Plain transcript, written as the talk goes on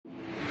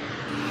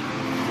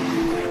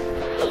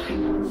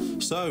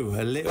So,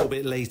 a little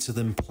bit later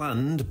than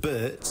planned,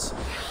 but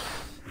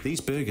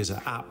these burgers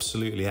are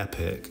absolutely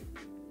epic.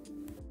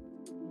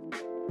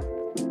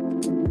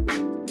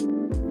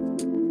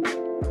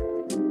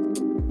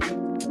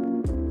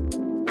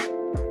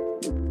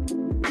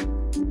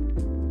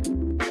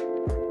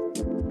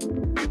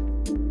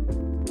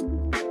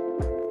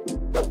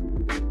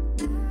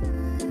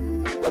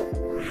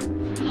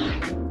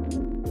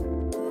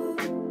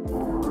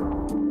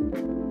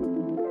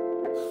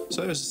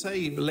 So as I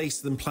say,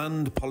 later than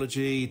planned,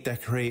 apology,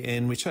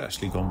 decorating, which has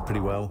actually gone pretty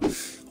well.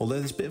 Although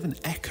there's a bit of an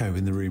echo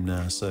in the room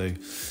now, so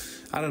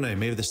I don't know,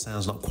 maybe the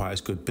sound's not quite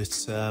as good.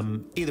 But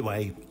either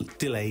way,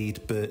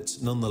 delayed, but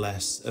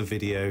nonetheless a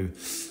video,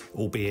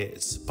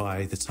 albeit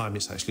by the time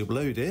it's actually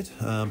uploaded,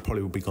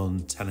 probably will be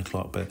gone 10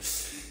 o'clock. But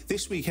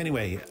this week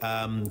anyway,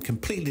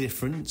 completely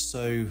different.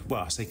 So,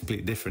 well, I say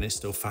completely different, it's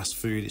still fast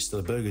food, it's still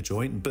a burger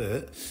joint,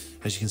 but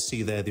as you can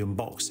see there, the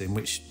unboxing,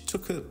 which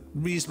took a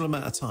reasonable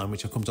amount of time,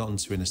 which I'll come on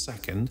to in a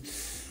second.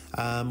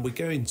 We're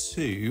going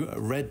to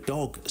Red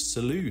Dog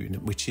Saloon,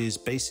 which is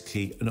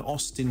basically an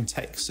Austin,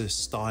 Texas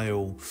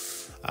style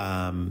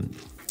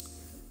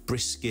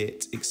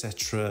brisket,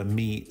 etc.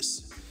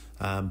 meats,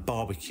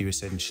 barbecue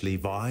essentially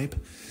vibe.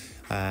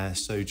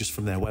 So just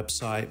from their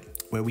website,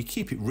 where we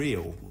keep it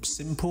real,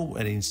 simple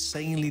and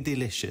insanely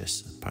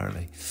delicious,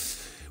 apparently.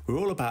 We're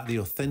all about the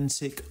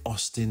authentic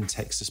Austin,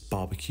 Texas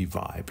barbecue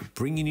vibe,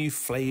 bringing you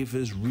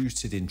flavors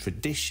rooted in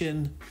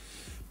tradition,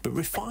 but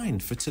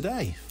refined for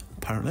today,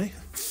 apparently.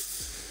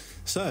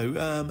 So,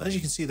 as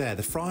you can see there,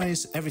 the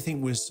fries,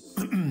 everything was,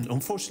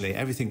 unfortunately,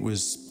 everything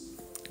was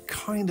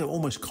kind of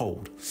almost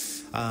cold.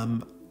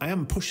 I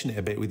am pushing it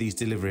a bit with these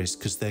deliveries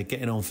because they're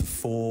getting on for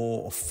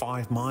 4 or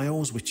 5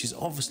 miles, which is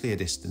obviously a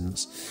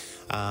distance.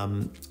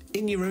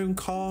 In your own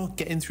car,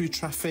 getting through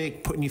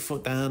traffic, putting your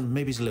foot down,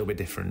 maybe it's a little bit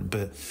different,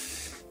 but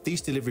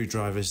these delivery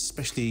drivers,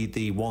 especially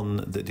the one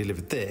that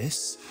delivered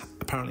this,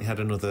 apparently had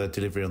another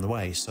delivery on the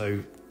way. So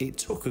it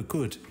took a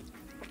good,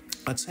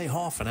 I'd say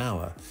half an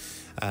hour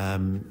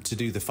to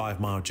do the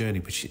 5-mile journey,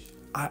 which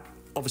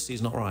obviously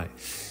is not right.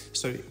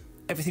 So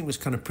everything was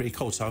kind of pretty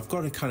cold. So I've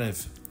got to kind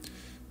of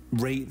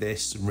rate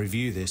this and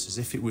review this as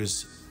if it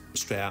was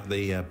straight out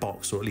the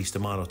box, or at least a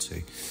mile or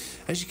two.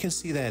 As you can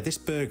see there, this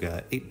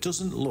burger, it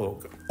doesn't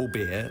look,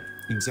 albeit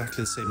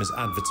exactly the same as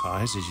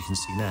advertised, as you can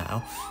see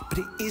now, but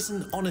it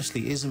isn't,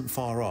 honestly, isn't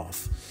far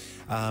off.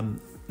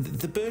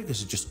 The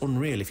burgers are just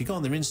unreal. If you go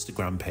on their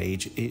Instagram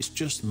page, it's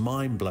just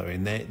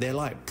mind-blowing. They're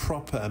like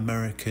proper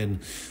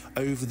American,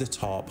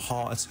 over-the-top,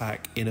 heart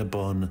attack in a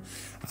bun,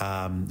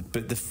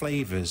 but the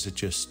flavors are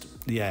just,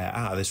 yeah,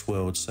 out of this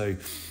world. So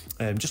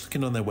just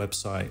looking on their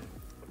website,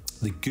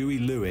 the Gooey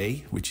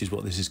Louie, which is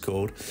what this is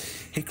called,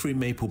 hickory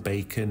maple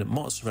bacon,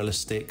 mozzarella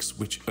sticks,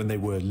 and they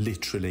were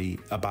literally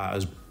about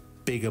as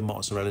big a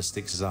mozzarella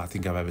sticks as I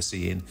think I've ever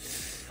seen.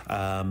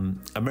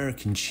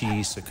 American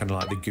cheese, so kind of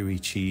like the gooey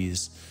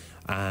cheese,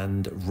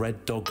 and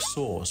Red Dog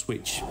sauce,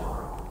 which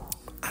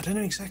I don't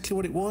know exactly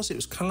what it was. It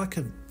was kind of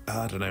like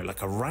I don't know,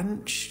 like a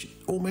ranch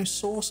almost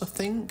sauce, I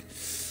think.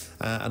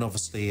 And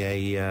obviously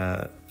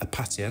a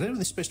patty. I don't know if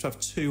they're supposed to have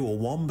 2 or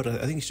 1, but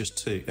I think it's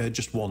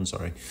just 1,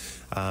 sorry.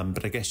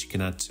 But I guess you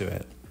can add to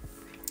it.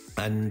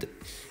 And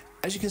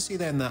as you can see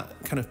there in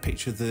that kind of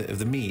picture of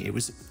the meat, it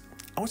was,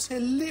 I would say, a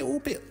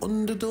little bit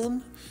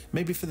underdone,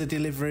 maybe for the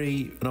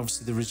delivery and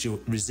obviously the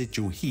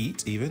residual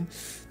heat even.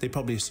 They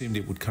probably assumed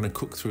it would kind of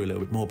cook through a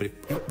little bit more, but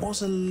it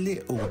was a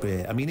little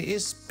bit. I mean, it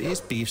is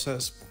beef, so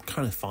that's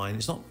kind of fine.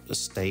 It's not a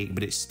steak,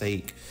 but it's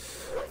steak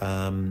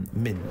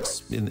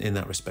mince in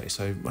that respect.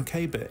 So,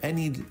 okay, but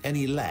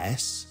any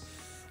less,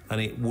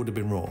 and it would have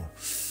been raw.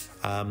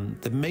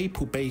 The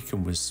maple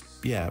bacon was,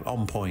 yeah,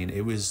 on point.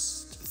 It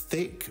was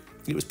thick.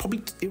 It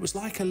was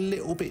like a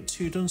little bit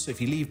too done. So if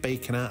you leave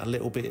bacon out a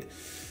little bit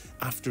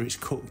after it's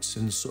cooked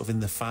and sort of in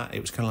the fat, it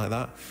was kind of like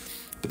that.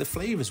 But the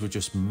flavors were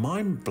just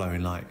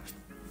mind-blowing. Like,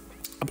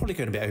 I'm probably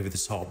going a bit over the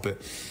top,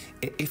 but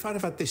if I'd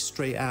have had this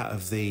straight out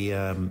of the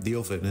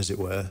oven, as it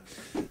were,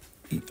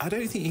 I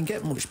don't think you can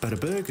get much better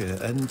burger,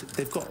 and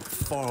they've got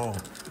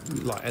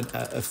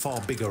a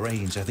far bigger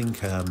range. I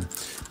think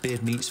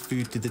Beard Meats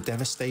Food did the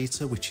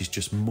Devastator, which is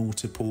just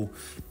multiple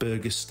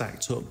burgers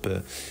stacked up,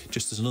 but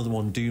just as another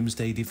one,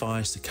 Doomsday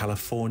Device, the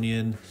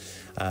Californian,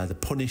 the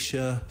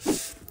Punisher.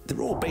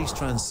 They're all based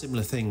around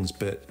similar things,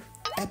 but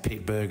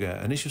epic burger.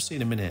 And as you'll see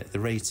in a minute, the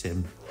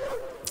rating,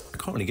 I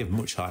can't really give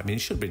much height. I mean, it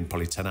should have been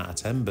probably 10 out of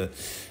 10, but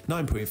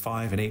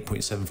 9.5 and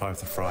 8.75 for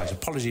the fries.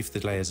 Apology for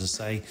the delay, as I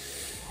say.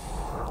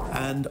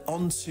 And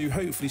on to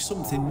hopefully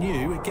something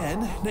new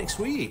again next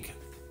week.